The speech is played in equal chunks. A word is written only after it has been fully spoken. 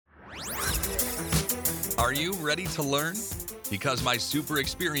Are you ready to learn? Because my super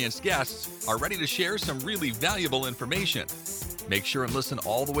experienced guests are ready to share some really valuable information. Make sure and listen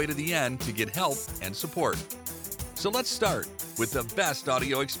all the way to the end to get help and support. So let's start with the best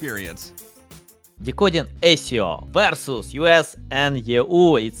audio experience. Decoding SEO versus US and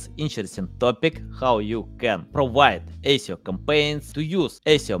EU. It's interesting topic how you can provide SEO campaigns to use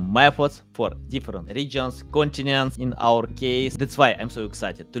SEO methods for different regions, continents in our case. That's why I'm so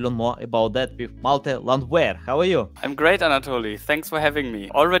excited to learn more about that with Malte Landwehr. How are you? I'm great, Anatoly. Thanks for having me.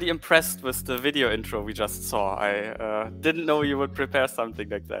 Already impressed with the video intro we just saw. I didn't know you would prepare something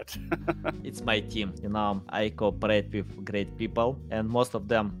like that. It's my team. I cooperate with great people and most of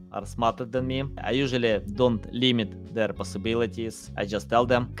them are smarter than me. I usually don't limit their possibilities. I just tell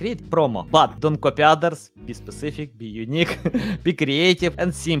them, create promo, but don't copy others. Be specific, be unique, be creative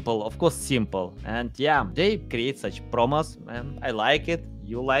and simple. Of course, simple. And yeah, they create such promos and I like it.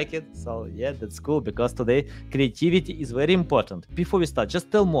 You like it, so yeah, that's cool because today creativity is very important. Before we start, just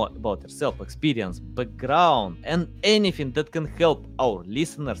tell more about yourself, experience, background, and anything that can help our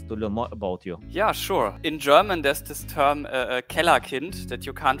listeners to learn more about you. Yeah, sure. In German, there's this term Kellerkind that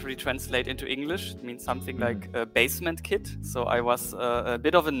you can't really translate into English. It means something like a basement kid. So I was a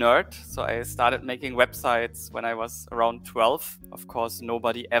bit of a nerd. So I started making websites when I was around 12. Of course,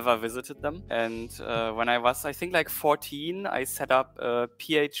 nobody ever visited them. And when I was, I think, like 14, I set up a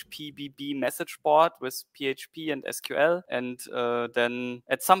PHP BB message board with PHP and SQL. And then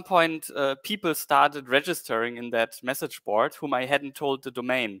at some point, people started registering in that message board whom I hadn't told the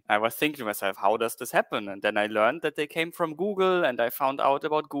domain. I was thinking to myself, how does this happen? And then I learned that they came from Google and I found out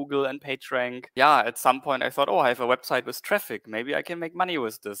about Google and PageRank. Yeah, at some point I thought, oh, I have a website with traffic. Maybe I can make money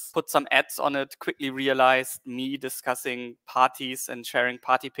with this. Put some ads on it, quickly realized me discussing parties and sharing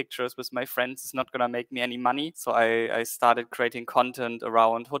party pictures with my friends is not going to make me any money. So I started creating content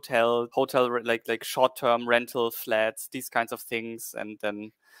around hotel like short-term rental flats, these kinds of things, and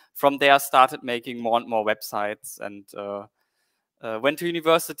then from there started making more and more websites and went to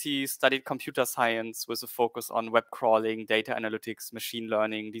university, studied computer science with a focus on web crawling, data analytics, machine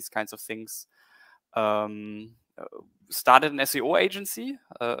learning, these kinds of things. Started an SEO agency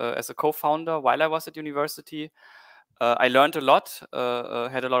as a co-founder while I was at university. I learned a lot,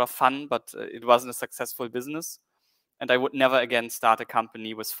 had a lot of fun, but it wasn't a successful business. And I would never again start a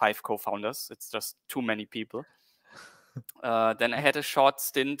company with 5 co-founders. It's just too many people. Then I had a short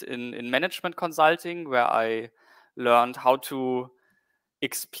stint in management consulting where I learned how to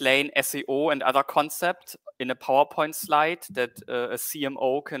explain SEO and other concepts in a PowerPoint slide that a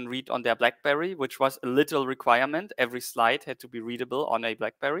CMO can read on their BlackBerry, which was a little requirement. Every slide had to be readable on a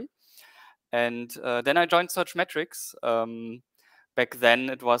BlackBerry. And then I joined Searchmetrics. Back then,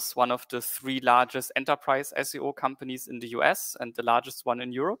 it was one of the 3 largest enterprise SEO companies in the US and the largest one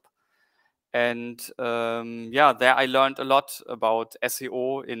in Europe. And yeah, there I learned a lot about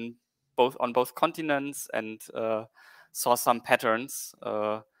SEO on both continents and saw some patterns.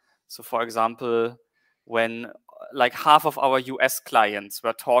 So, for example, when like half of our US clients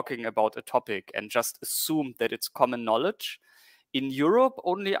were talking about a topic and just assumed that it's common knowledge, in Europe,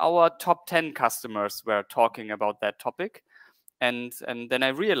 only our top 10 customers were talking about that topic. And then I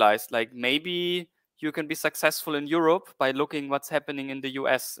realized, like, maybe you can be successful in Europe by looking what's happening in the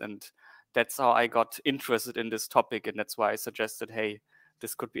US. And that's how I got interested in this topic. And that's why I suggested, hey,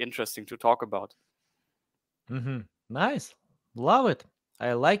 this could be interesting to talk about. Nice. Love it.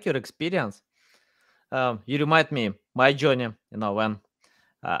 I like your experience. You remind me my journey, when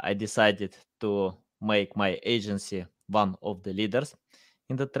I decided to make my agency one of the leaders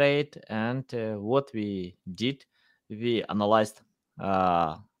in the trade. And what we did, we analyzed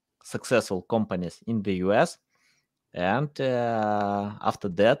successful companies in the US. And after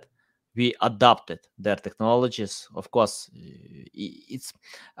that, we adopted their technologies. Of course,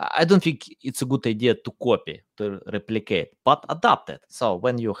 I don't think it's a good idea to copy, to replicate, but adapt it. So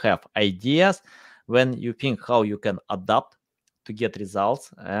when you have ideas, when you think how you can adapt to get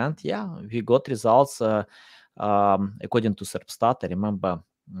results, and yeah, we got results according to Serpstat. I remember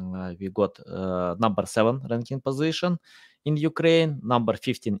we got number 7 ranking position in Ukraine, number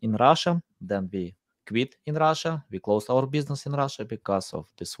 15 in Russia. Then we quit in Russia. We closed our business in Russia because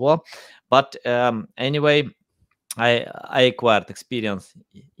of this war. But anyway, I acquired experience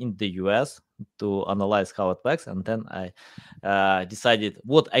in the US to analyze how it works, and then I decided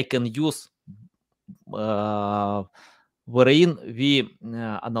what I can use. Wherein we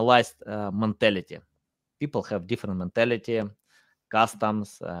analyzed mentality. People have different mentality,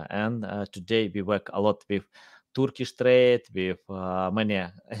 customs, and today we work a lot with Turkish trade, with many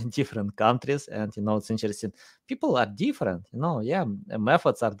different countries. And, it's interesting. People are different, yeah,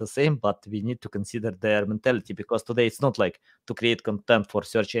 methods are the same, but we need to consider their mentality, because today it's not like to create content for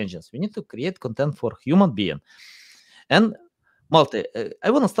search engines. We need to create content for human being. And Malte, I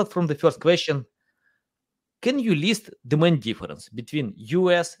want to start from the first question. Can you list the main difference between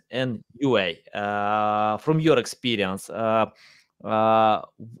US and UA from your experience? How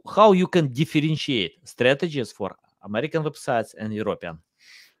you can differentiate strategies for American websites and European?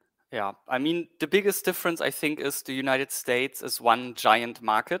 Yeah, I mean, the biggest difference, I think, is the United States is one giant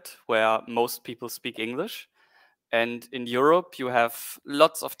market where most people speak English. And in Europe, you have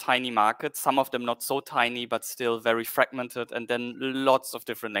lots of tiny markets, some of them not so tiny, but still very fragmented, and then lots of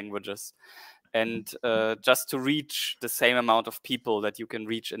different languages. And just to reach the same amount of people that you can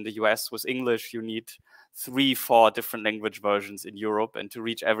reach in the US with English, you need 3-4 different language versions in Europe, and to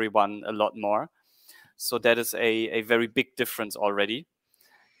reach everyone a lot more. So that is a very big difference already.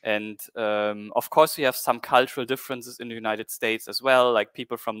 And of course, we have some cultural differences in the United States as well. Like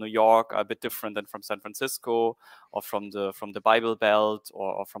people from New York are a bit different than from San Francisco, or from the Bible Belt,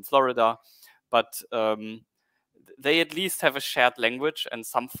 or from Florida. But they at least have a shared language and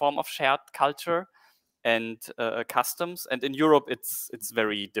some form of shared culture and customs. And in Europe, it's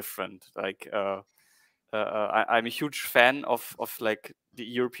very different. Like I'm a huge fan of like the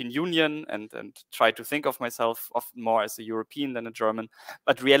European Union, and try to think of myself often more as a European than a German.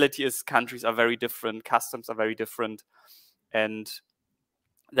 But reality is countries are very different, customs are very different. And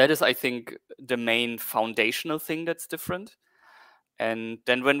that is, I think, the main foundational thing that's different. And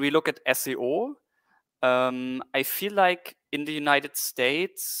then when we look at SEO, I feel like in the United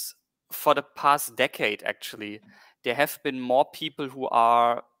States, for the past decade, actually, there have been more people who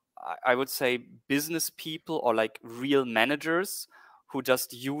are, I would say, business people, or like real managers who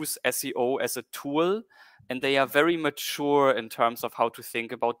just use SEO as a tool. And they are very mature in terms of how to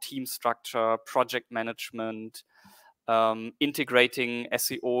think about team structure, project management, integrating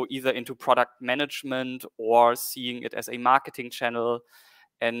SEO either into product management or seeing it as a marketing channel.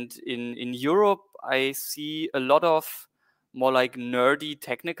 And in Europe, I see a lot of more like nerdy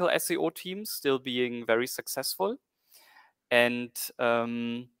technical SEO teams still being very successful. And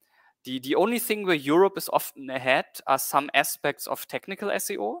the only thing where Europe is often ahead are some aspects of technical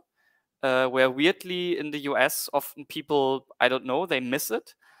SEO, where weirdly in the US, often people, I don't know, they miss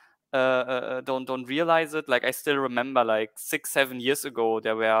it. Don't realize it. Like I still remember, like 6-7 years ago,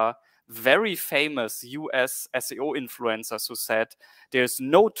 there were very famous US SEO influencers who said there's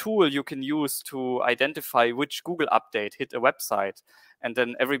no tool you can use to identify which Google update hit a website. And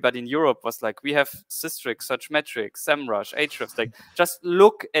then everybody in Europe was like, we have Systrix, Searchmetrics, SEMrush, Ahrefs. Like, just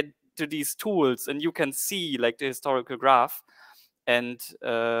look to these tools and you can see like the historical graph. And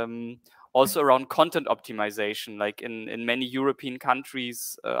also around content optimization, like in many European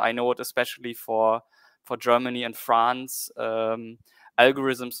countries, I know it especially for Germany and France,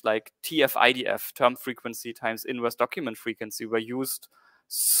 algorithms like TF-IDF, term frequency times inverse document frequency, were used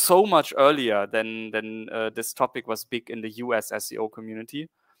so much earlier than this topic was big in the US SEO community.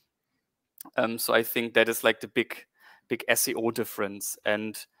 So I think that is like the big SEO difference.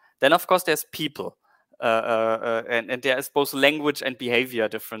 And then of course there's people, and there is both language and behavior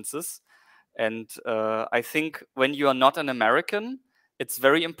differences. And I think when you are not an American, it's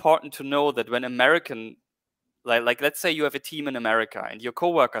very important to know that when American, like let's say you have a team in America and your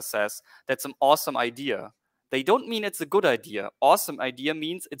coworker says that's an awesome idea, they don't mean it's a good idea. Awesome idea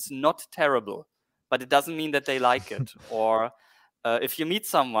means it's not terrible, but it doesn't mean that they like it. Or if you meet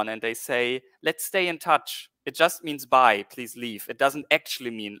someone and they say, let's stay in touch, it just means bye, please leave. It doesn't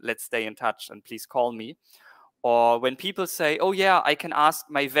actually mean let's stay in touch and please call me. Or when people say, oh yeah, I can ask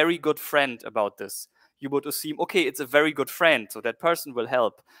my very good friend about this, you would assume, okay, it's a very good friend, so that person will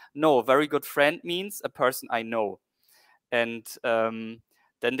help. No, a very good friend means a person I know. And then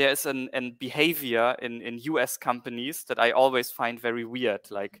there is an behavior in US companies that I always find very weird.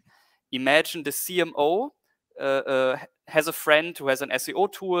 Like, imagine the CMO has a friend who has an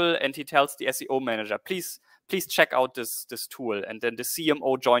SEO tool, and he tells the SEO manager, please check out this tool. And then the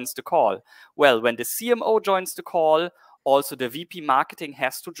CMO joins the call. Well, when the CMO joins the call, also the VP marketing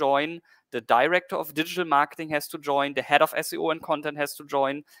has to join, the director of digital marketing has to join, the head of SEO and content has to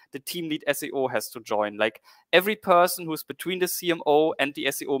join, the team lead SEO has to join. Like, every person who's between the CMO and the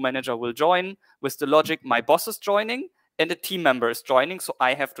SEO manager will join with the logic, my boss is joining and a team member is joining, so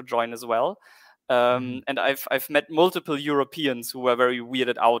I have to join as well. And I've met multiple Europeans who were very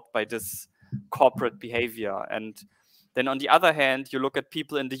weirded out by this corporate behavior. And then on the other hand, you look at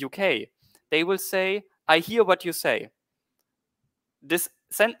people in the UK, they will say, I hear what you say. This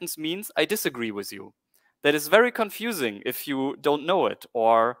sentence means I disagree with you. that is very confusing if you don't know it.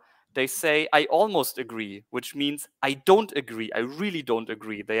 Or they say, I almost agree, which means I don't agree. I really don't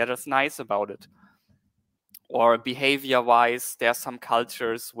agree. They are just nice about it. Or behavior-wise, there are some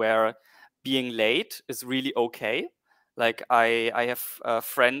cultures where being late is really okay. Like I have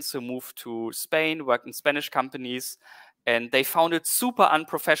friends who moved to Spain, worked in Spanish companies, and they found it super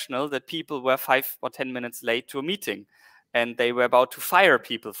unprofessional that people were 5 or 10 minutes late to a meeting. And they were about to fire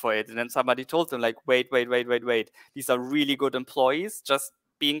people for it. And then somebody told them, like, wait. These are really good employees. Just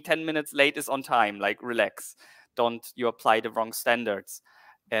being 10 minutes late is on time. Like, relax. Don't you apply the wrong standards.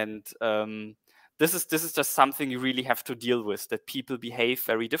 And this is just something you really have to deal with, that people behave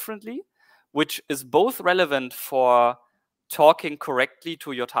very differently, which is both relevant for talking correctly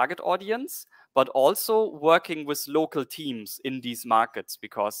to your target audience, but also working with local teams in these markets,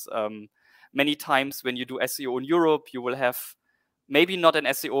 because many times when you do SEO in Europe, you will have maybe not an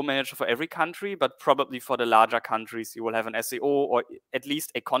SEO manager for every country, but probably for the larger countries, you will have an SEO or at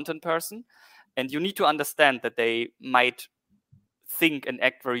least a content person. And you need to understand that they might think and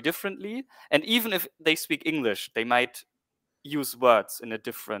act very differently. And even if they speak English, they might use words in a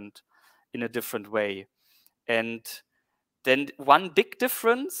different way. And then one big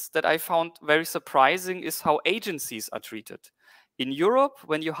difference that I found very surprising is how agencies are treated. In Europe,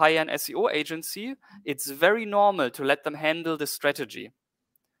 when you hire an SEO agency, it's very normal to let them handle the strategy.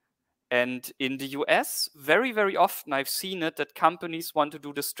 And in the US, very, very often I've seen it that companies want to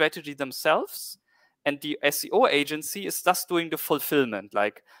do the strategy themselves, and the SEO agency is just doing the fulfillment,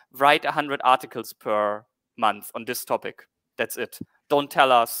 like write 100 articles per month on this topic. That's it. Don't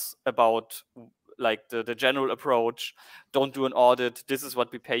tell us about like the general approach. Don't do an audit. This is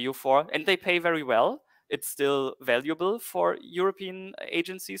what we pay you for. And they pay very well. It's still valuable for European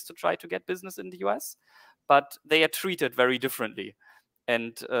agencies to try to get business in the US, but they are treated very differently.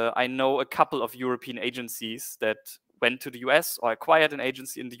 And I know a couple of European agencies that went to the US or acquired an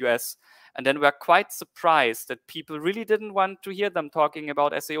agency in the US, and then were quite surprised that people really didn't want to hear them talking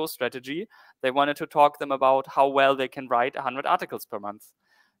about SEO strategy. They wanted to talk them about how well they can write 100 articles per month.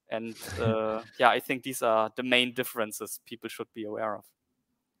 And yeah, I think these are the main differences people should be aware of.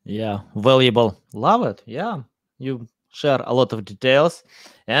 Yeah, valuable. Love it. Yeah, you share a lot of details.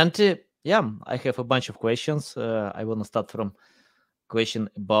 And yeah, I have a bunch of questions. I want to start from question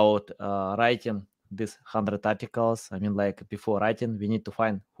about writing these 100 articles. I mean, like before writing, we need to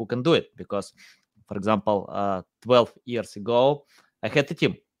find who can do it. Because, for example, 12 years ago, I had a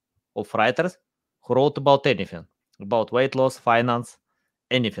team of writers who wrote about anything, about weight loss, finance,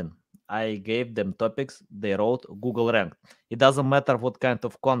 anything. I gave them topics, they wrote, Google ranked. It doesn't matter what kind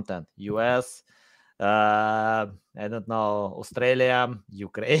of content, US, I don't know, Australia,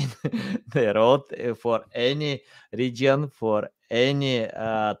 Ukraine, they wrote for any region, for any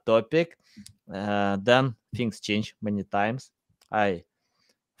topic. Then things change many times. I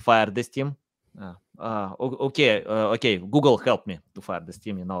fired this team. Okay, Google helped me to fire this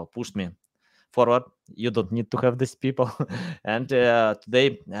team, pushed me forward. You don't need to have these people. And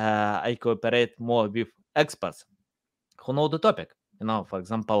today I cooperate more with experts who know the topic. For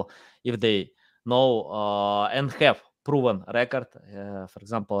example, if they know and have proven record, for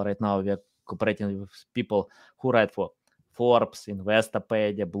example, right now we are cooperating with people who write for Forbes,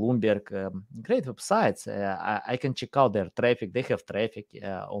 Investopedia, Bloomberg, great websites. I can check out their traffic. They have traffic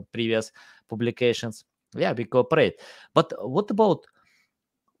on previous publications. Yeah, we cooperate. But what about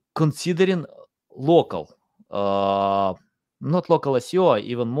considering local, not local SEO,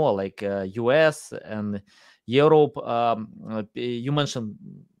 even more like US and Europe? You mentioned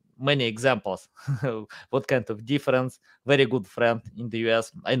many examples. What kind of difference? Very good friend in the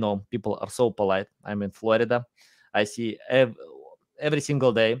US. I know people are so polite. I'm in Florida. I see every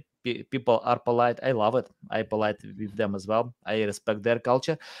single day people are polite. I love it. I polite with them as well. I respect their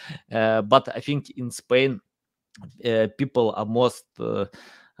culture. But I think in Spain, people are most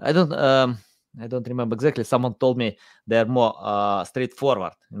I don't remember exactly. Someone told me they're more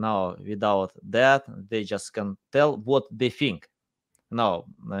straightforward. Without that, they just can tell what they think.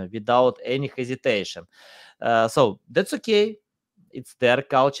 Without any hesitation. So that's okay. It's their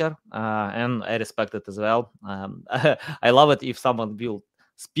culture, and I respect it as well. I love it if someone will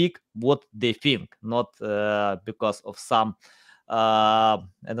speak what they think, not because of some I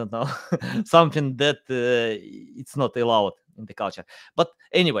don't know, something that it's not allowed in the culture. But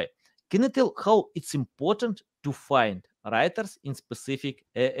anyway, can you tell how it's important to find writers in specific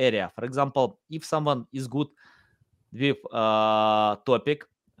area? For example, if someone is good with topic,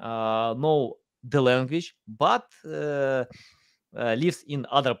 know the language, but lives in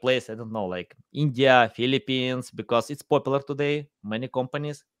other place, I don't know, like India, Philippines, because it's popular today. Many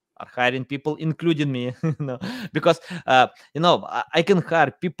companies are hiring people, including me, because I can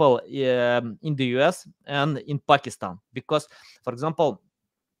hire people in the US and in Pakistan, because, for example,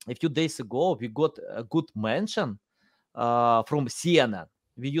 a few days ago we got a good mention from CNN.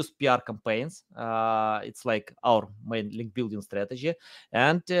 We use PR campaigns. It's like our main link building strategy.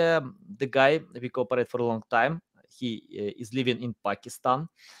 And the guy we cooperate for a long time, he is living in Pakistan.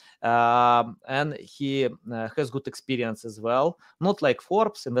 And he has good experience as well. Not like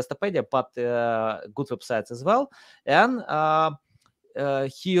Forbes, Investopedia, but good websites as well. And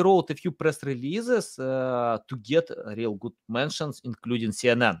he wrote a few press releases to get real good mentions, including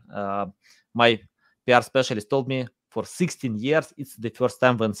CNN. My PR specialist told me for 16 years, it's the first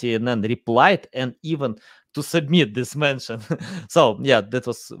time when CNN replied and even to submit this mention. So yeah, that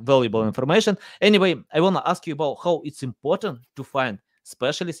was valuable information. Anyway, I want to ask you about how it's important to find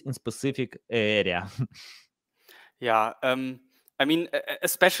specialists in specific area. Yeah. I mean, a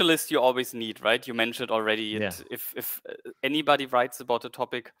specialist you always need, right? You mentioned already Yeah. if anybody writes about a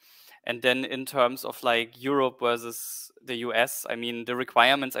topic, and then in terms of like Europe versus the US, I mean, the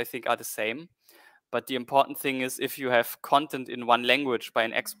requirements I think are the same. But the important thing is if you have content in one language by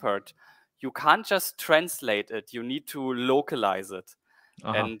an expert, you can't just translate it. You need to localize it.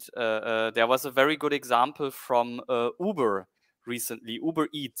 And there was a very good example from Uber recently, Uber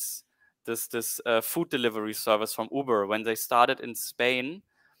Eats, this food delivery service from Uber. When they started in Spain,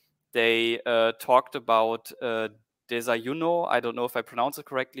 they talked about desayuno. I don't know if I pronounce it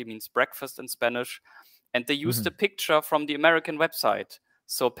correctly, it means breakfast in Spanish. And they used a picture from the American website,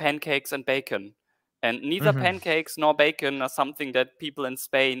 so pancakes and bacon. And neither pancakes nor bacon are something that people in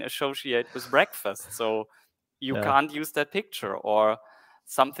Spain associate with breakfast. So you can't use that picture. Or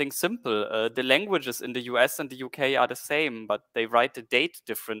something simple. The languages in the US and the UK are the same, but they write the date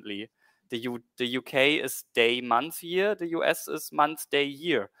differently. The UK is day, month, year. The US is month, day,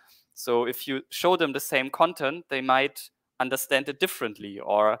 year. So if you show them the same content, they might understand it differently.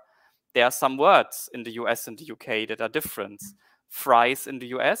 Or there are some words in the US and the UK that are different. Fries in the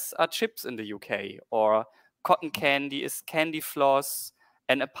US are chips in the UK. Or cotton candy is candy floss.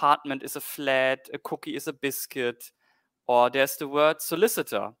 An apartment is a flat. A cookie is a biscuit. Or there's the word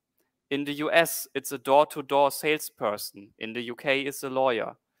solicitor. In the US, it's a door-to-door salesperson. In the UK, it's a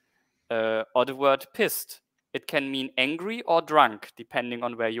lawyer. Or the word pissed. It can mean angry or drunk, depending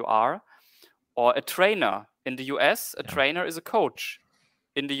on where you are. Or a trainer. In the US, a trainer is a coach.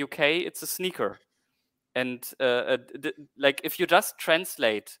 In the UK, it's a sneaker. And like if you just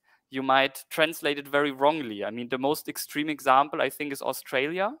translate, you might translate it very wrongly. I mean, the most extreme example, I think, is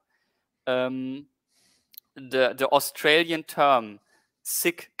Australia. The Australian term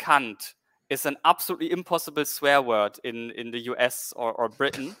sick cunt is an absolutely impossible swear word in the US or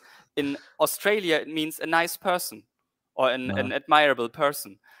Britain. In Australia, it means a nice person or an admirable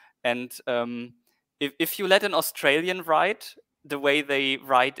person. And if you let an Australian write the way they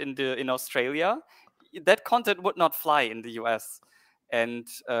write in Australia, that content would not fly in the US. And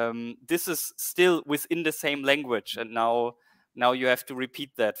this is still within the same language. And now you have to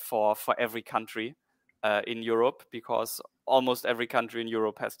repeat that for every country in Europe, because almost every country in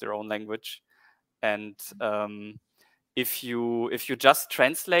Europe has their own language. And if you just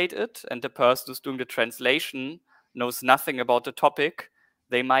translate it and the person who's doing the translation knows nothing about the topic,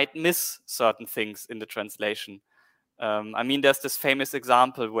 they might miss certain things in the translation. I mean, there's this famous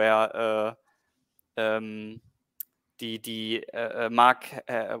example where Mark,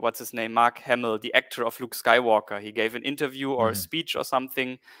 what's his name? Mark Hamill, the actor of Luke Skywalker. He gave an interview or a speech or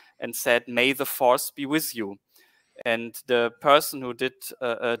something and said, "May the Force be with you." And the person who did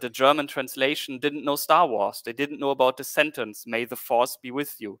the German translation didn't know Star Wars. They didn't know about the sentence, "May the Force be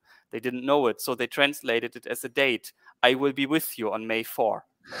with you." They didn't know it. So they translated it as a date. "I will be with you on May 4."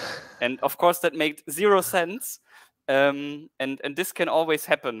 And of course, that made zero sense. And this can always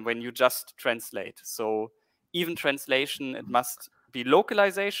happen when you just translate. So even translation, it must be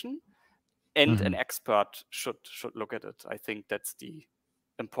localization, and an expert should look at it. I think that's the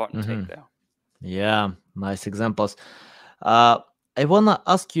important take there. Yeah, nice examples. I wanna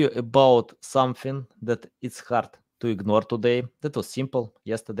ask you about something that it's hard to ignore today. That was simple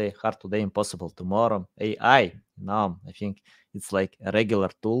yesterday, hard today, impossible tomorrow. AI. Now I think it's like a regular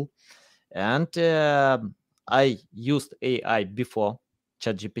tool, and I used AI before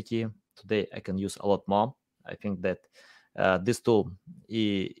ChatGPT. Today I can use a lot more. I think that this tool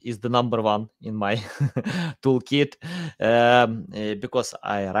is the number one in my toolkit, because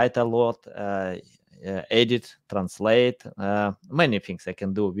I write a lot, edit, translate, many things I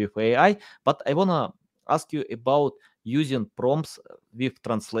can do with AI. But I want to ask you about using prompts with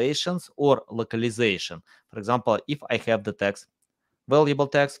translations or localization. For example, if I have the text, valuable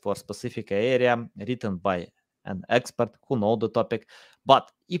text for specific area written by an expert who know the topic.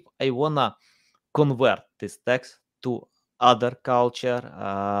 But if I wanna convert this text to other culture,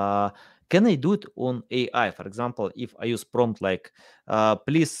 can I do it on AI? For example, if I use prompt like,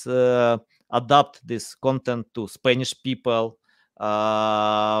 please adapt this content to Spanish people,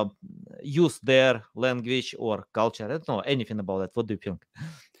 use their language or culture. I don't know anything about that. What do you think?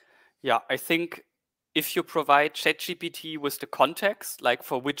 Yeah, I think if you provide ChatGPT with the context, like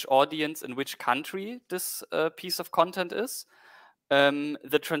for which audience in which country this piece of content is,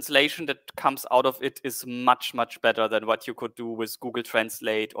 the translation that comes out of it is much, much better than what you could do with Google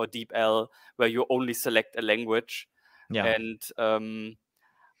Translate or DeepL, where you only select a language. Yeah. And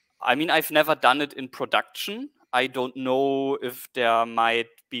I mean, I've never done it in production. I don't know if there might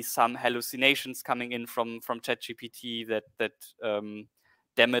be some hallucinations coming in from ChatGPT that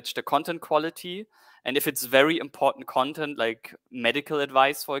damage the content quality. And if it's very important content, like medical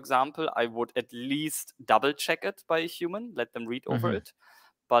advice, for example, I would at least double check it by a human, let them read over it.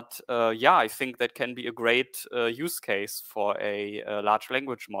 But yeah, I think that can be a great use case for a large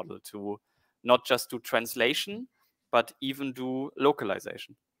language model to not just do translation, but even do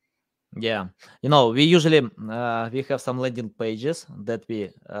localization. Yeah, we usually we have some landing pages that we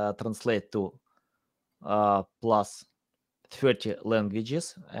translate to plus 30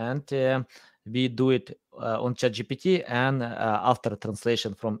 languages, and we do it on ChatGPT, and after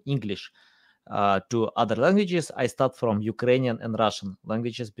translation from English to other languages, I start from Ukrainian and Russian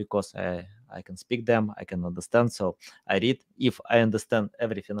languages because I can speak them, I can understand. So I read. If I understand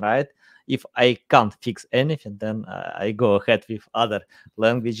everything right, if I can't fix anything, then I go ahead with other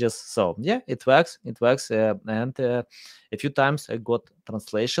languages. So yeah, it works. It works. And a few times I got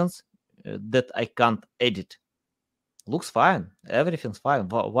translations that I can't edit. Looks fine, everything's fine.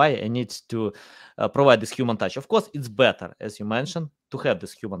 Why I need to provide this human touch? Of course, it's better, as you mentioned, to have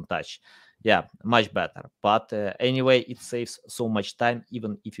this human touch. Yeah, much better. But anyway, it saves so much time,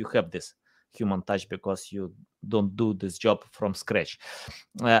 even if you have this human touch, because you don't do this job from scratch.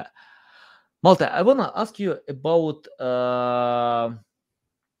 Malte, I want to ask you about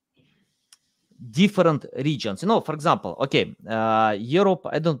different regions. For example, okay, Europe,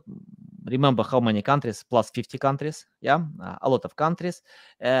 I don't remember how many countries, plus 50 countries, yeah, a lot of countries.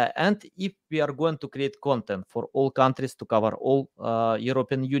 And if we are going to create content for all countries to cover all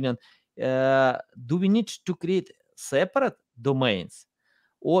European Union, do we need to create separate domains?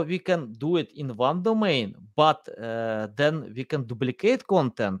 Or we can do it in one domain, but then we can duplicate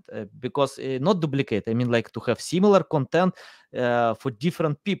content because not duplicate, I mean like to have similar content for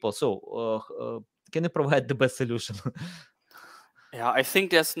different people. So can you provide the best solution? Yeah, I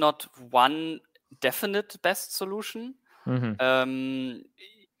think there's not one definite best solution.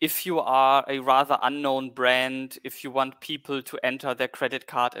 If you are a rather unknown brand, if you want people to enter their credit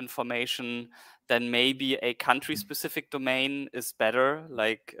card information, then maybe a country-specific domain is better,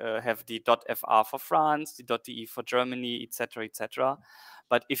 like have the .fr for France, the .de for Germany, etc., etc.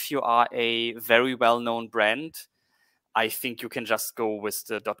 But if you are a very well-known brand, I think you can just go with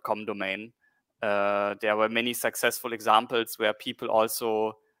the .com domain. There were many successful examples where people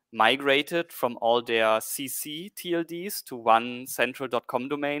also migrated from all their CC TLDs to one central .com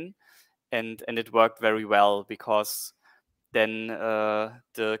domain, and it worked very well because then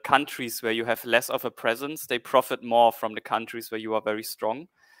the countries where you have less of a presence, they profit more from the countries where you are very strong.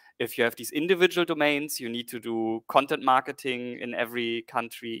 If you have these individual domains, you need to do content marketing in every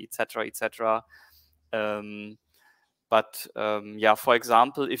country, etc., etc. But yeah, for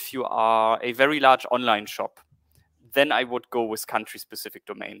example, if you are a very large online shop, then I would go with country-specific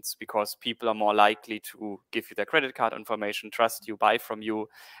domains because people are more likely to give you their credit card information, trust you, buy from you,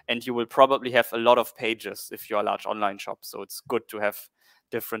 and you will probably have a lot of pages if you're a large online shop. So it's good to have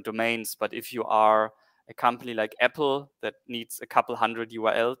different domains. But if you are a company like Apple that needs a couple hundred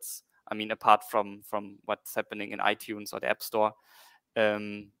URLs, I mean, apart from what's happening in iTunes or the App Store,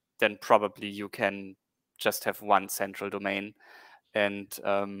 then probably you can just have one central domain and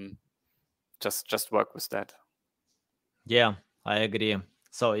just work with that. Yeah, I agree.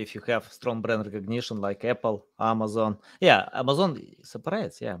 So if you have strong brand recognition like Apple, Amazon, yeah, Amazon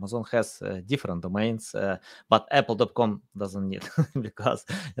separates. Yeah, Amazon has different domains, but Apple.com doesn't need because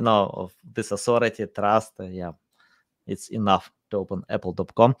of this authority, trust. Yeah, it's enough to open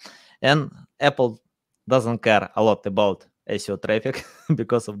Apple.com, and Apple doesn't care a lot about SEO traffic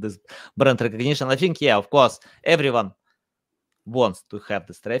because of this brand recognition. I think, yeah, of course, everyone wants to have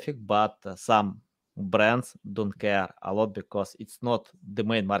this traffic, but some brands don't care a lot because it's not the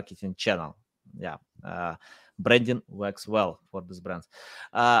main marketing channel. Yeah, branding works well for these brands.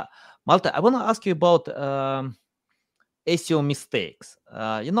 Malte, I want to ask you about SEO mistakes.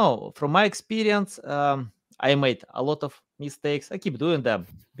 From my experience, I made a lot of mistakes. I keep doing them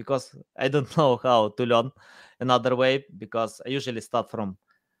because I don't know how to learn another way, because I usually start from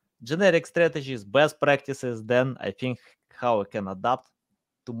generic strategies, best practices, then I think how I can adapt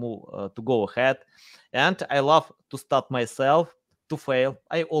to move to go ahead. And I love to start myself to fail.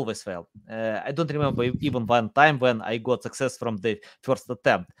 I always fail. I don't remember even one time when I got success from the first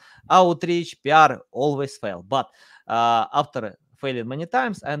attempt. Outreach, PR, always fail. But after failing many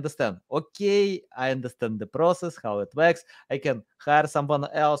times, I understand. Okay, I understand the process, how it works. I can hire someone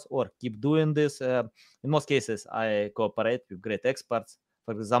else or keep doing this. In most cases, I cooperate with great experts.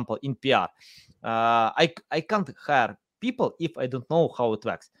 For example, in PR, I can't hire people if I don't know how it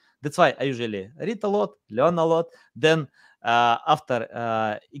works. That's why I usually read a lot, learn a lot. Then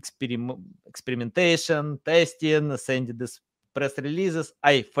after experimentation, testing, sending this press releases,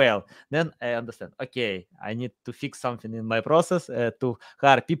 I fail. Then I understand. Okay, I need to fix something in my process to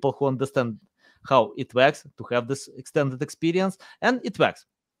hire people who understand how it works, to have this extended experience, and it works.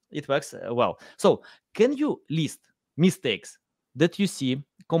 It works well. So, can you list mistakes that you see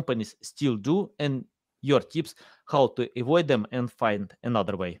companies still do, and your tips how to avoid them and find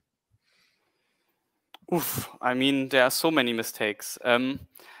another way? Oof, I mean, there are so many mistakes.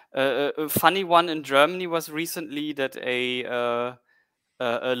 A funny one in Germany was recently that a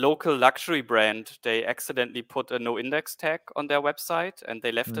local luxury brand, they accidentally put a no index tag on their website and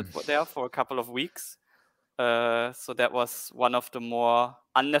they left it there for a couple of weeks. So that was one of the more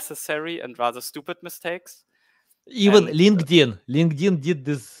unnecessary and rather stupid mistakes. Even And LinkedIn did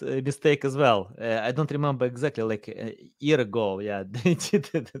this mistake as well. I don't remember exactly, like a year ago. Yeah, they did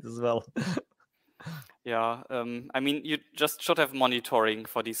it as well. yeah, I mean, you just should have monitoring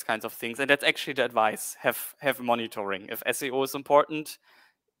for these kinds of things, and that's actually the advice: have monitoring. If SEO is important,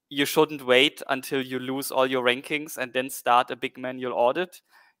 you shouldn't wait until you lose all your rankings and then start a big manual audit.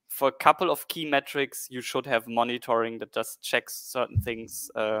 For a couple of key metrics, you should have monitoring that just checks certain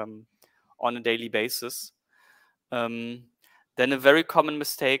things on a daily basis. Then a very common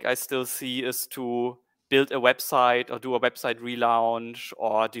mistake I still see is to build a website or do a website relaunch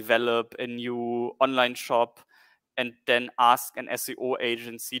or develop a new online shop and then ask an SEO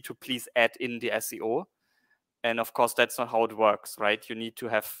agency to please add in the SEO. And of course, that's not how it works, right? You need to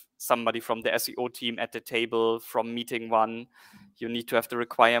have somebody from the SEO team at the table from meeting one. You need to have the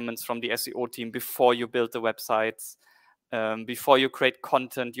requirements from the SEO team before you build the websites. Before you create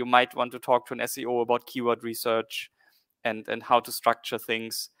content, you might want to talk to an SEO about keyword research and how to structure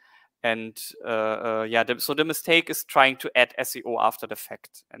things. And so the mistake is trying to add SEO after the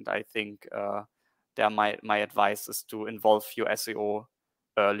fact. And I think my advice is to involve your SEO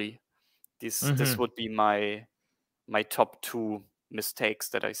early. This would be my top two mistakes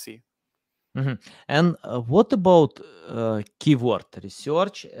that I see. And what about keyword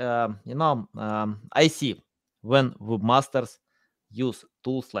research? I see when webmasters use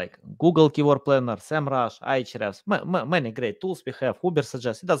tools like Google Keyword Planner, SEMrush, Ahrefs, many great tools we have,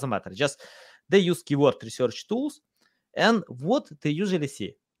 Ubersuggest, it doesn't matter. Just they use keyword research tools, and what they usually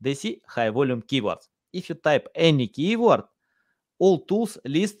see? They see high volume keywords. If you type any keyword, all tools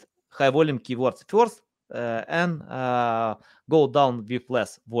list high volume keywords first and go down with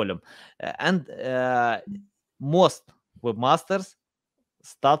less volume. And most webmasters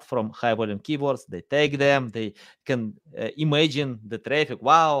start from high volume keywords. They take them. They can imagine the traffic.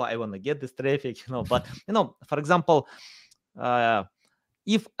 Wow, I want to get this traffic, But for example,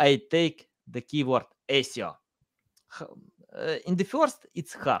 if I take the keyword SEO, in the first,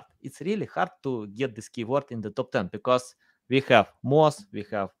 it's hard. It's really hard to get this keyword in the top 10 because we have Moz, we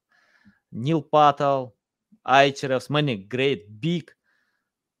have Neil Patel, Ahrefs, many great big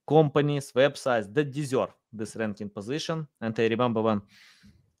companies, websites that deserve this ranking position. And I remember when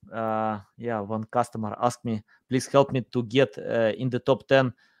one customer asked me, please help me to get in the top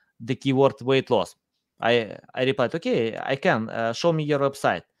 10 the keyword weight loss. I replied, okay, I can. Show me your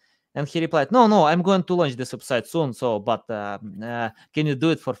website. And he replied, no, I'm going to launch this website soon. So, but can you do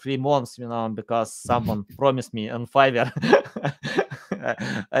it for 3 months, because someone promised me on Fiverr.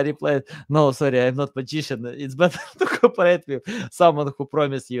 I replied, no, sorry, I'm not magician. It's better to cooperate with someone who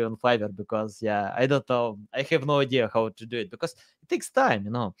promised you on Fiverr because, I don't know. I have no idea how to do it because it takes time,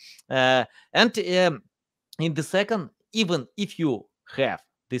 and in the second, even if you have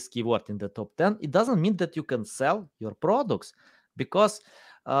this keyword in the top 10, it doesn't mean that you can sell your products because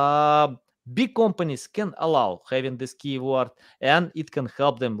big companies can allow having this keyword and it can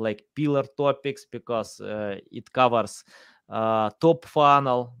help them like pillar topics because it covers top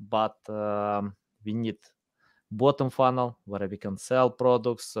funnel, but we need bottom funnel where we can sell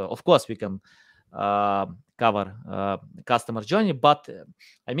products. Of course, we can cover customer journey, but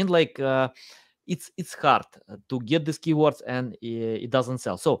I mean, like, it's hard to get these keywords, and it doesn't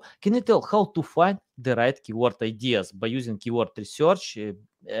sell. So can you tell how to find the right keyword ideas by using keyword research?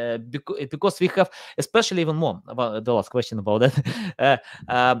 Because we have, especially even more about the last question about that.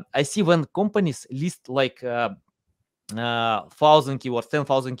 I see when companies list like 1,000 keywords,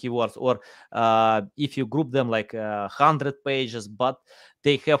 10,000 keywords, or if you group them like 100 pages, but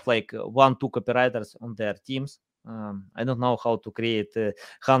they have like 1-2 copywriters on their teams. I don't know how to create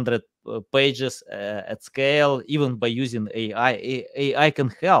 100 pages at scale, even by using AI. AI can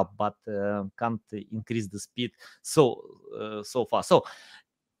help, but can't increase the speed so fast. So,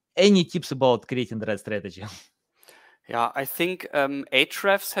 any tips about creating the right strategy? Yeah, I think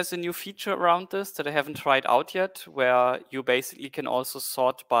Ahrefs has a new feature around this that I haven't tried out yet, where you basically can also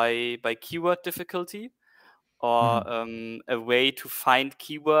sort by keyword difficulty, or a way to find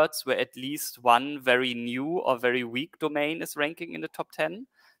keywords where at least one very new or very weak domain is ranking in the top 10,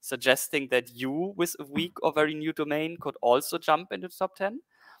 suggesting that you with a weak or very new domain could also jump into the top 10.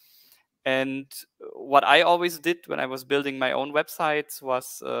 And what I always did when I was building my own websites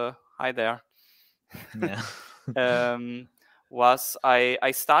was, hi there. Yeah. Was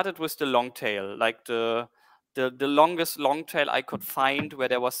I started with the long tail, like the longest long tail I could find where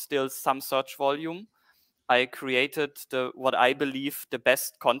there was still some search volume. I created what I believe the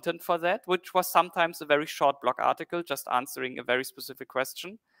best content for that, which was sometimes a very short blog article just answering a very specific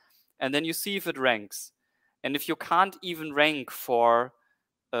question. And then you see if it ranks. And if you can't even rank for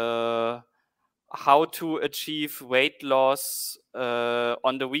how to achieve weight loss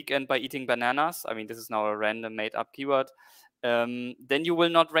on the weekend by eating bananas, I mean, this is now a random made up keyword, then you will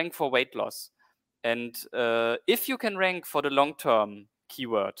not rank for weight loss. And if you can rank for the long-term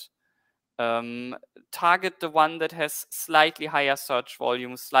keyword, target the one that has slightly higher search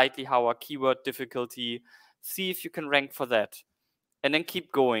volume, slightly higher keyword difficulty, see if you can rank for that. And then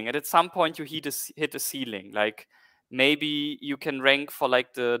keep going. And at some point you hit a ceiling. Like maybe you can rank for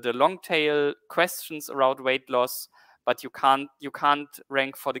like the long tail questions around weight loss, but you can't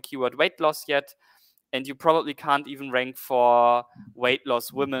rank for the keyword weight loss yet. And you probably can't even rank for weight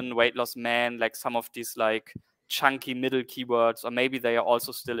loss women, weight loss men, like some of these like chunky middle keywords, or maybe they are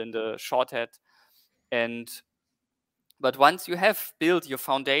also still in the short head. But once you have built your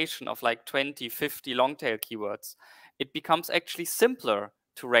foundation of like 20, 50 long tail keywords, it becomes actually simpler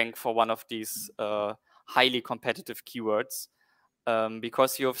to rank for one of these highly competitive keywords,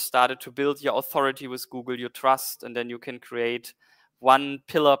 because you've started to build your authority with Google, your trust, and then you can create one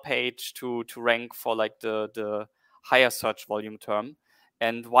pillar page to rank for like the higher search volume term.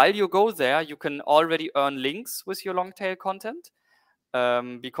 And while you go there, you can already earn links with your long tail content.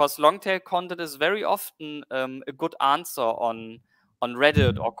 Because long tail content is very often a good answer on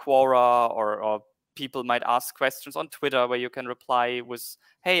Reddit or Quora, or people might ask questions on Twitter where you can reply with,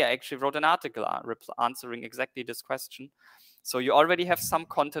 hey, I actually wrote an article answering exactly this question. So you already have some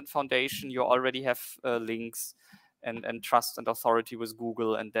content foundation, you already have links and trust and authority with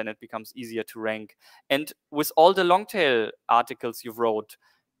Google, and then it becomes easier to rank. And with all the long tail articles you wrote,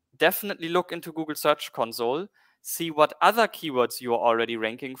 definitely look into Google Search Console, see what other keywords you are already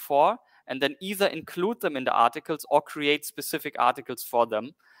ranking for, and then either include them in the articles or create specific articles for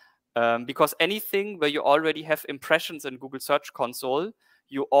them. Because anything where you already have impressions in Google Search Console,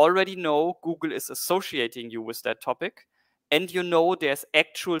 you already know Google is associating you with that topic, and you know there's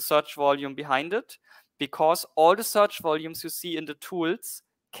actual search volume behind it, because all the search volumes you see in the tools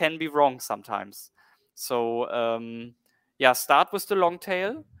can be wrong sometimes. So yeah, start with the long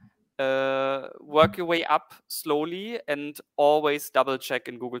tail, work your way up slowly, and always double check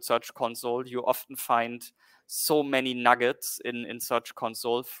in Google Search Console. You often find so many nuggets in Search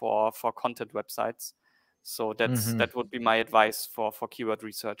Console for content websites. So that would be my advice for keyword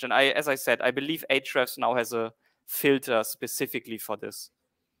research. And as I said, I believe Ahrefs now has a filter specifically for this.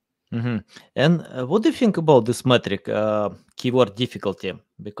 And what do you think about this metric, keyword difficulty?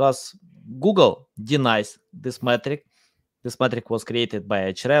 Because Google denies this metric. This metric was created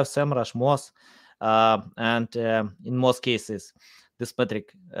by Ahrefs, SEMrush, Moz, and in most cases, this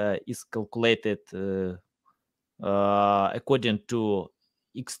metric is calculated according to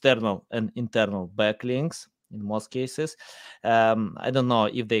external and internal backlinks in most cases. I don't know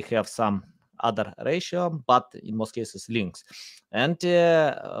if they have some other ratio, but in most cases, links. And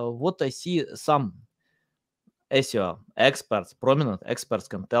what I see, some SEO experts, prominent experts,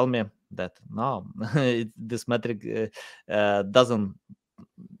 can tell me that no, this metric doesn't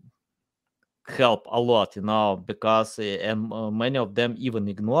help a lot, because and many of them even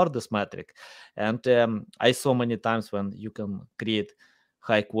ignore this metric. And I saw many times when you can create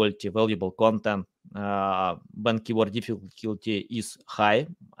high quality, valuable content. When keyword difficulty is high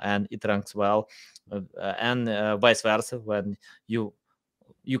and it ranks well, and vice versa, when you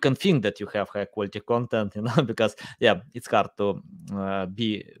can think that you have high quality content, because it's hard to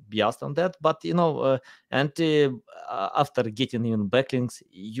be biased on that, but and after getting even backlinks,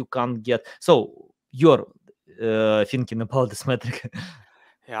 you can't get. So you're thinking about this metric.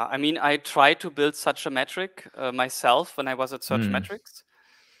 Yeah, I mean, I tried to build such a metric myself when I was at Search Metrics.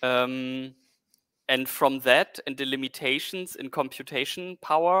 And from that and the limitations in computation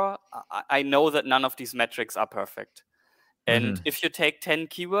power, I know that none of these metrics are perfect. And if you take 10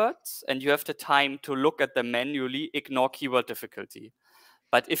 keywords and you have the time to look at them manually, ignore keyword difficulty.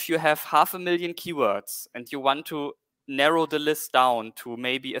 But if you have 500,000 keywords and you want to narrow the list down to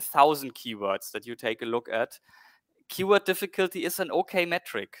maybe 1,000 keywords that you take a look at, keyword difficulty is an okay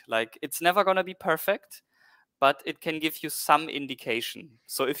metric. Like, it's never going to be perfect, but it can give you some indication.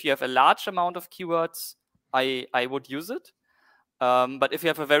 So if you have a large amount of keywords, I would use it. But if you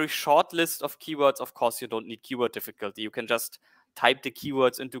have a very short list of keywords, of course, you don't need keyword difficulty. You can just type the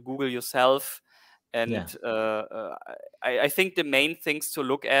keywords into Google yourself. And I think the main things to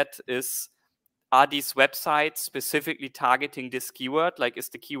look at is, are these websites specifically targeting this keyword? Like, is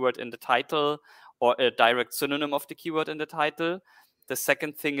the keyword in the title or a direct synonym of the keyword in the title? The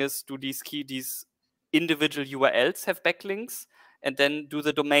second thing is, do these individual URLs have backlinks? And then do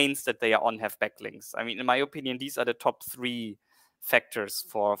the domains that they are on have backlinks? I mean, in my opinion, these are the top 3 factors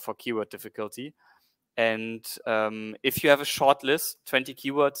for keyword difficulty. And if you have a short list, 20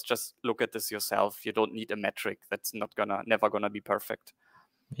 keywords, just look at this yourself. You don't need a metric. That's never gonna be perfect.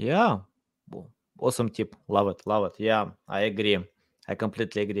 Yeah. Awesome tip. Love it. Love it. Yeah, I agree. I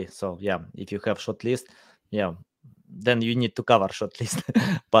completely agree. So if you have short list, then you need to cover short list,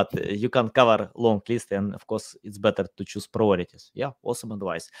 but you can cover long list, and of course it's better to choose priorities. Yeah, awesome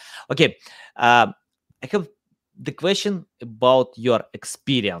advice. Okay, I have the question about your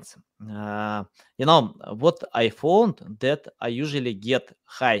experience. What I found that I usually get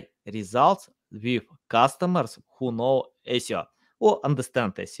high results with customers who know SEO or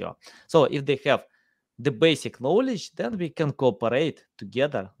understand SEO. So if they have the basic knowledge, then we can cooperate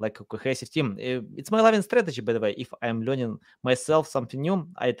together like a cohesive team. It's my living strategy, by the way. If I'm learning myself something new,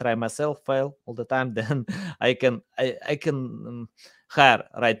 I try myself, fail all the time, then I can hire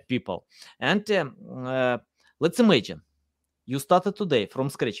right people. And let's imagine you started today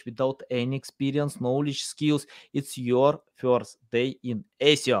from scratch without any experience, knowledge, skills. It's your first day in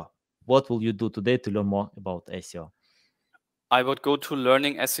SEO. What will you do today to learn more about SEO? I would go to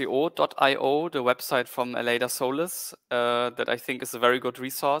learningseo.io, the website from Aleda Solis, that I think is a very good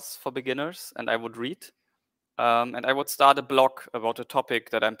resource for beginners, and I would read. And I would start a blog about a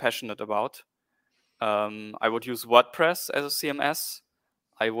topic that I'm passionate about. I would use WordPress as a CMS.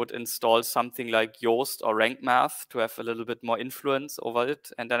 I would install something like Yoast or Rank Math to have a little bit more influence over it.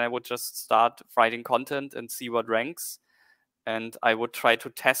 And then I would just start writing content and see what ranks. And I would try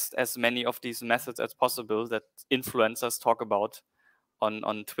to test as many of these methods as possible that influencers talk about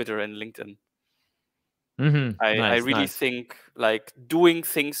on Twitter and LinkedIn. I really think like doing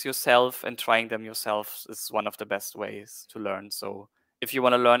things yourself and trying them yourself is one of the best ways to learn. So if you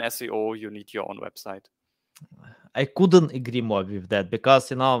want to learn SEO, you need your own website. I couldn't agree more with that,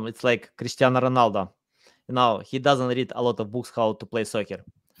 because it's like Cristiano Ronaldo. He doesn't read a lot of books how to play soccer.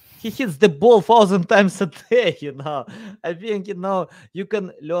 He hits the ball 1,000 times a day. I think you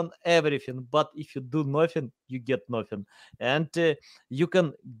can learn everything, but if you do nothing, you get nothing. And you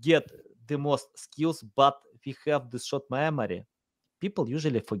can get the most skills, but we have this short memory. People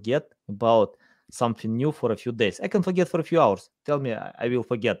usually forget about something new for a few days. I can forget for a few hours. Tell me, I will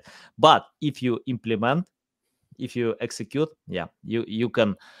forget. But if you implement, if you execute, you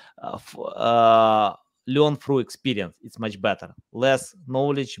can learn through experience. It's much better. Less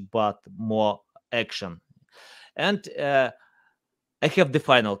knowledge, but more action. And I have the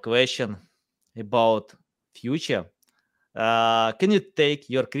final question about future. Can you take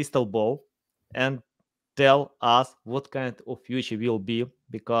your crystal ball and tell us what kind of future will be?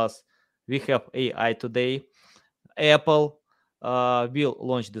 Because we have AI today. Apple will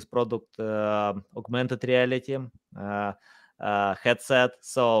launch this product, augmented reality headset.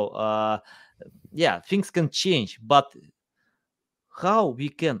 So things can change, but how we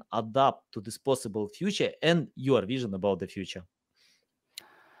can adapt to this possible future and your vision about the future?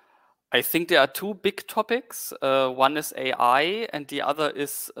 I think there are 2 big topics. One is AI, and the other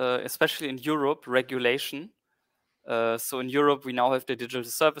is, especially in Europe, regulation. So in Europe, we now have the Digital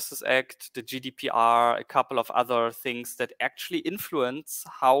Services Act, the GDPR, a couple of other things that actually influence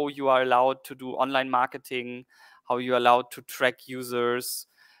how you are allowed to do online marketing, how you're allowed to track users,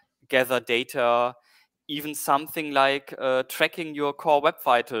 gather data. Even something like tracking your core web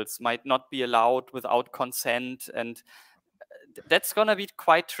vitals might not be allowed without consent. And that's going to be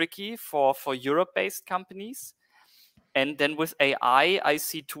quite tricky for Europe-based companies. And then with AI, I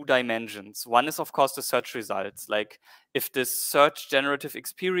see two dimensions. One is, of course, the search results. Like if this search generative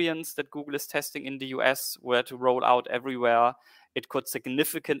experience that Google is testing in the US were to roll out everywhere, it could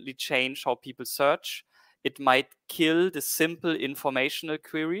significantly change how people search. It might kill the simple informational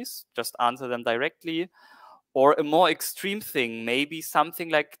queries, just answer them directly. Or a more extreme thing, maybe something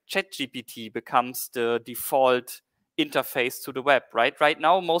like ChatGPT becomes the default interface to the web, right? Right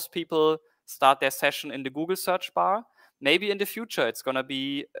now, most people start their session in the Google search bar. Maybe in the future, it's going to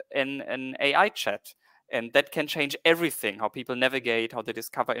be an AI chat. And that can change everything, how people navigate, how they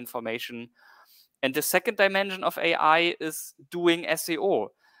discover information. And the second dimension of AI is doing SEO.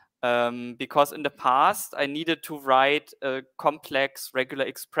 Because in the past, I needed to write a complex regular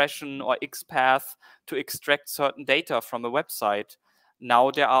expression or XPath to extract certain data from a website.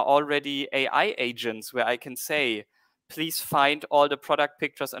 Now there are already AI agents where I can say, please find all the product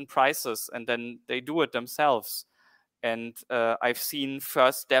pictures and prices, and then they do it themselves. And I've seen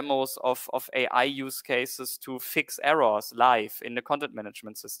first demos of AI use cases to fix errors live in the content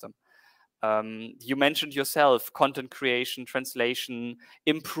management system. You mentioned yourself content creation, translation,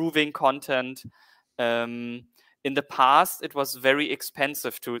 improving content. In the past, it was very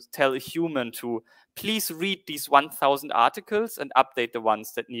expensive to tell a human to please read these 1,000 articles and update the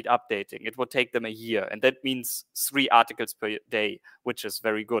ones that need updating. It would take them a year. And that means 3 articles per day, which is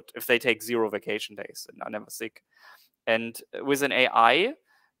very good if they take 0 vacation days and are never sick. And with an AI,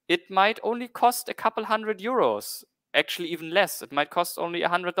 it might only cost a couple €100. Actually, even less. It might cost only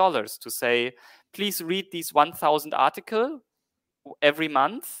 $100 to say, please read these 1,000 articles every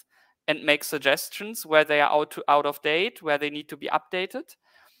month and make suggestions where they are out of date, where they need to be updated.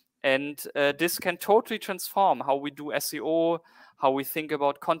 And this can totally transform how we do SEO, how we think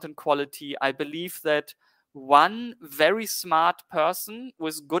about content quality. I believe that one very smart person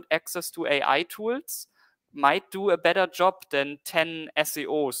with good access to AI tools might do a better job than 10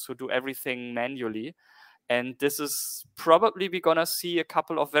 SEOs who do everything manually. And this is probably we're going to see a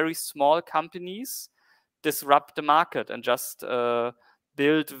couple of very small companies disrupt the market and just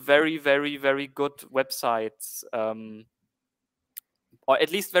build very, very, very good websites, or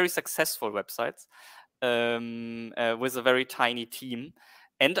at least very successful websites with a very tiny team.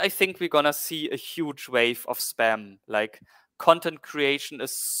 And I think we're going to see a huge wave of spam. Like content creation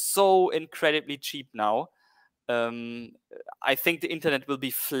is so incredibly cheap now. I think the internet will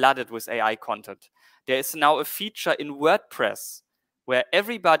be flooded with AI content. There is now a feature in WordPress where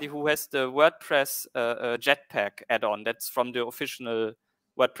everybody who has the WordPress Jetpack add-on, that's from the official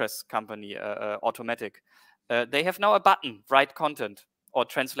WordPress company, Automatic, they have now a button, write content or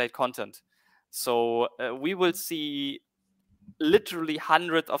translate content. So we will see literally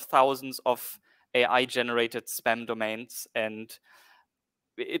hundreds of thousands of AI-generated spam domains, and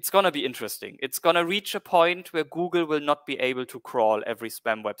it's going to be interesting. It's going to reach a point where Google will not be able to crawl every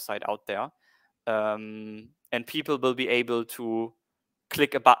spam website out there. And people will be able to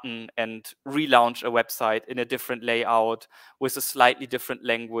click a button and relaunch a website in a different layout with a slightly different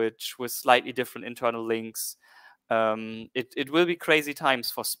language, with slightly different internal links. It will be crazy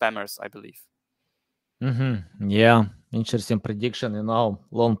times for spammers, I believe. Yeah, interesting prediction,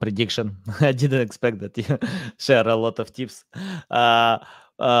 long prediction. I didn't expect that you share a lot of tips.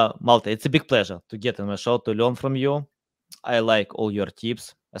 Malte, it's a big pleasure to get on my show to learn from you. I like all your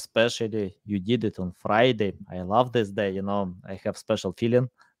tips, especially you did it on Friday. I love this day, I have special feeling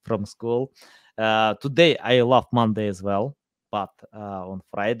from school. Today, I love Monday as well, but on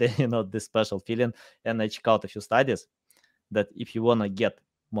Friday, this special feeling. And I check out a few studies that if you want to get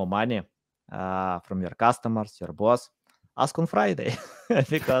more money from your customers, your boss, ask on Friday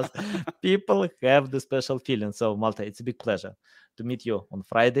because people have the special feeling. So, Malte, it's a big pleasure to meet you on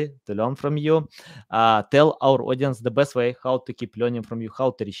Friday, to learn from you. Tell our audience the best way how to keep learning from you,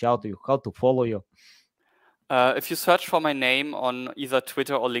 how to reach out to you, how to follow you. If you search for my name on either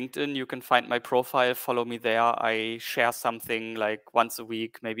Twitter or LinkedIn, you can find my profile, follow me there. I share something like once a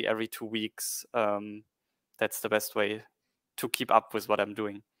week, maybe every 2 weeks. That's the best way to keep up with what I'm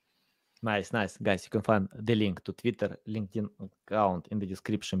doing. Nice. Guys, you can find the link to Twitter, LinkedIn account in the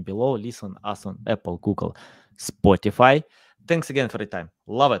description below. Listen us on Apple, Google, Spotify. Thanks again for your time.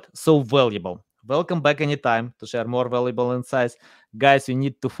 Love it. So valuable. Welcome back anytime to share more valuable insights. Guys, you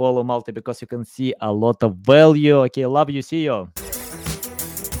need to follow Malte because you can see a lot of value. Okay, love you. See you.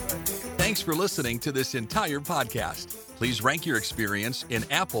 Thanks for listening to this entire podcast. Please rank your experience in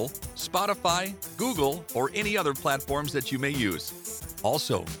Apple, Spotify, Google, or any other platforms that you may use.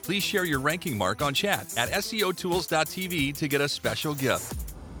 Also, please share your ranking mark on chat at SEOtools.tv to get a special gift.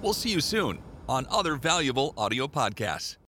 We'll see you soon on other valuable audio podcasts.